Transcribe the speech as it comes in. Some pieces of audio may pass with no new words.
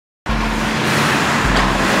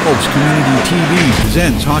Olds Community TV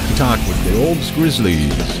presents Hockey Talk with the Olds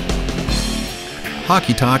Grizzlies.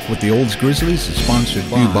 Hockey Talk with the Olds Grizzlies is sponsored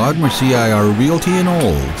by Hugh Bodmer, CIR Realty in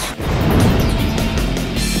Olds.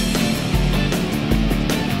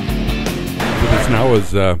 With us now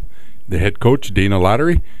is the head coach, Dana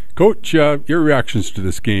Lattery. Coach, your reactions to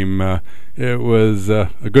this game, it was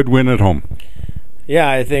a good win at home.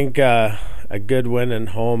 Yeah, I think a good win and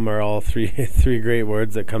home are all three great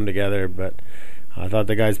words that come together, but I thought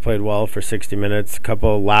the guys played well for 60 minutes. A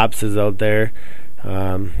couple of lapses out there. I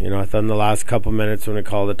thought in the last couple minutes when we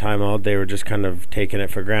called the timeout, they were just kind of taking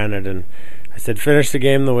it for granted. And I said, finish the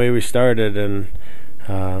game the way we started, and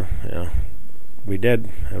we did,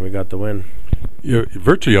 and we got the win. You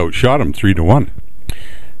virtually outshot them 3-1.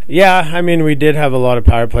 Yeah, I mean, we did have a lot of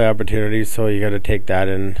power play opportunities, so you got to take that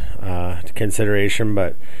in consideration.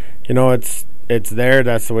 But it's there.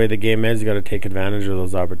 That's the way the game is. You got to take advantage of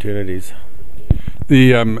those opportunities.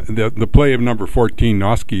 The play of number 14,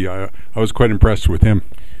 Noski, I was quite impressed with him.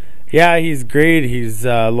 Yeah, he's great. He's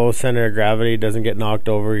low center of gravity, doesn't get knocked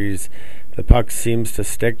over. The puck seems to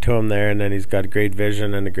stick to him there, and then he's got great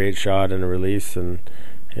vision and a great shot and a release, and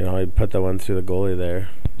he put that one through the goalie there.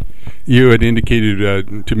 You had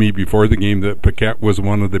indicated to me before the game that Paquette was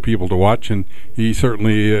one of the people to watch, and he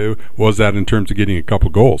certainly was that in terms of getting a couple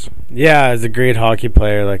goals. Yeah, he's a great hockey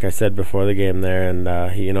player, like I said before the game there,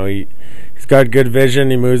 and he's got good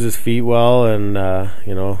vision. He moves his feet well, and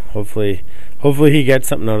hopefully he gets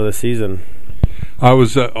something out of the season. I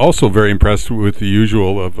was also very impressed with the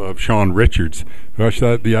usual of Sean Richards. Gosh,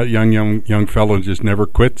 that young fellow just never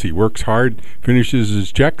quits. He works hard, finishes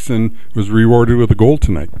his checks, and was rewarded with a goal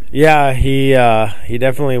tonight. Yeah, he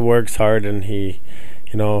definitely works hard, and he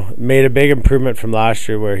made a big improvement from last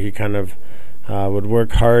year where he kind of would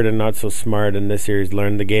work hard and not so smart. And this year he's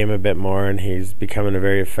learned the game a bit more, and he's becoming a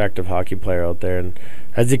very effective hockey player out there. And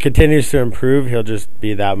as he continues to improve, he'll just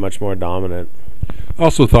be that much more dominant.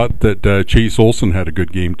 Also thought that Chase Olsen had a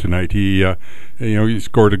good game tonight. He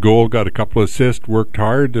scored a goal, got a couple of assists, worked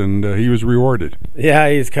hard, and he was rewarded. Yeah,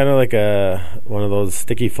 he's kind of like one of those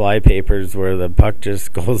sticky fly papers where the puck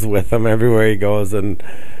just goes with him everywhere he goes, and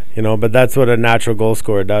but that's what a natural goal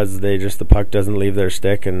scorer does. The puck doesn't leave their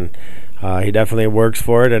stick, and he definitely works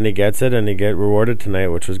for it, and he gets it, and he get rewarded tonight,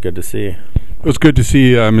 which was good to see. It was good to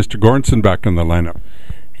see Mr. Goranson back in the lineup.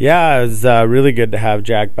 Yeah, it was really good to have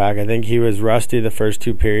Jack back. I think he was rusty the first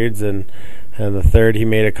two periods, and the third he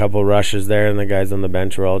made a couple rushes there, and the guys on the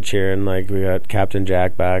bench were all cheering like we got Captain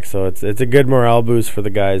Jack back. So it's a good morale boost for the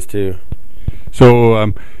guys too.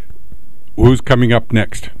 So who's coming up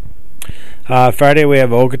next? Friday we have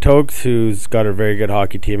Okotoks, who's got a very good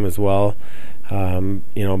hockey team as well.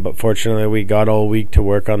 But fortunately we got all week to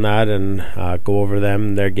work on that and go over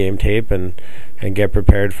their game tape and get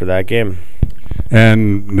prepared for that game.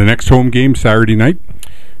 And the next home game Saturday night?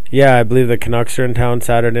 Yeah, I believe the Canucks are in town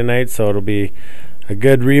Saturday night, so it'll be a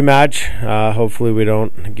good rematch. Hopefully we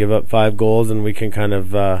don't give up 5 goals and we can kind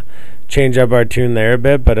of change up our tune there a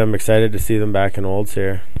bit, but I'm excited to see them back in Olds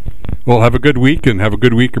here. Well, have a good week and have a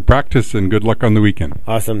good week of practice and good luck on the weekend.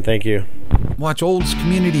 Awesome, thank you. Watch Olds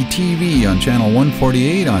Community TV on Channel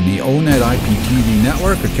 148 on the ONET IPTV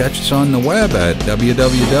network or catch us on the web at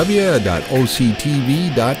www.octv.ca.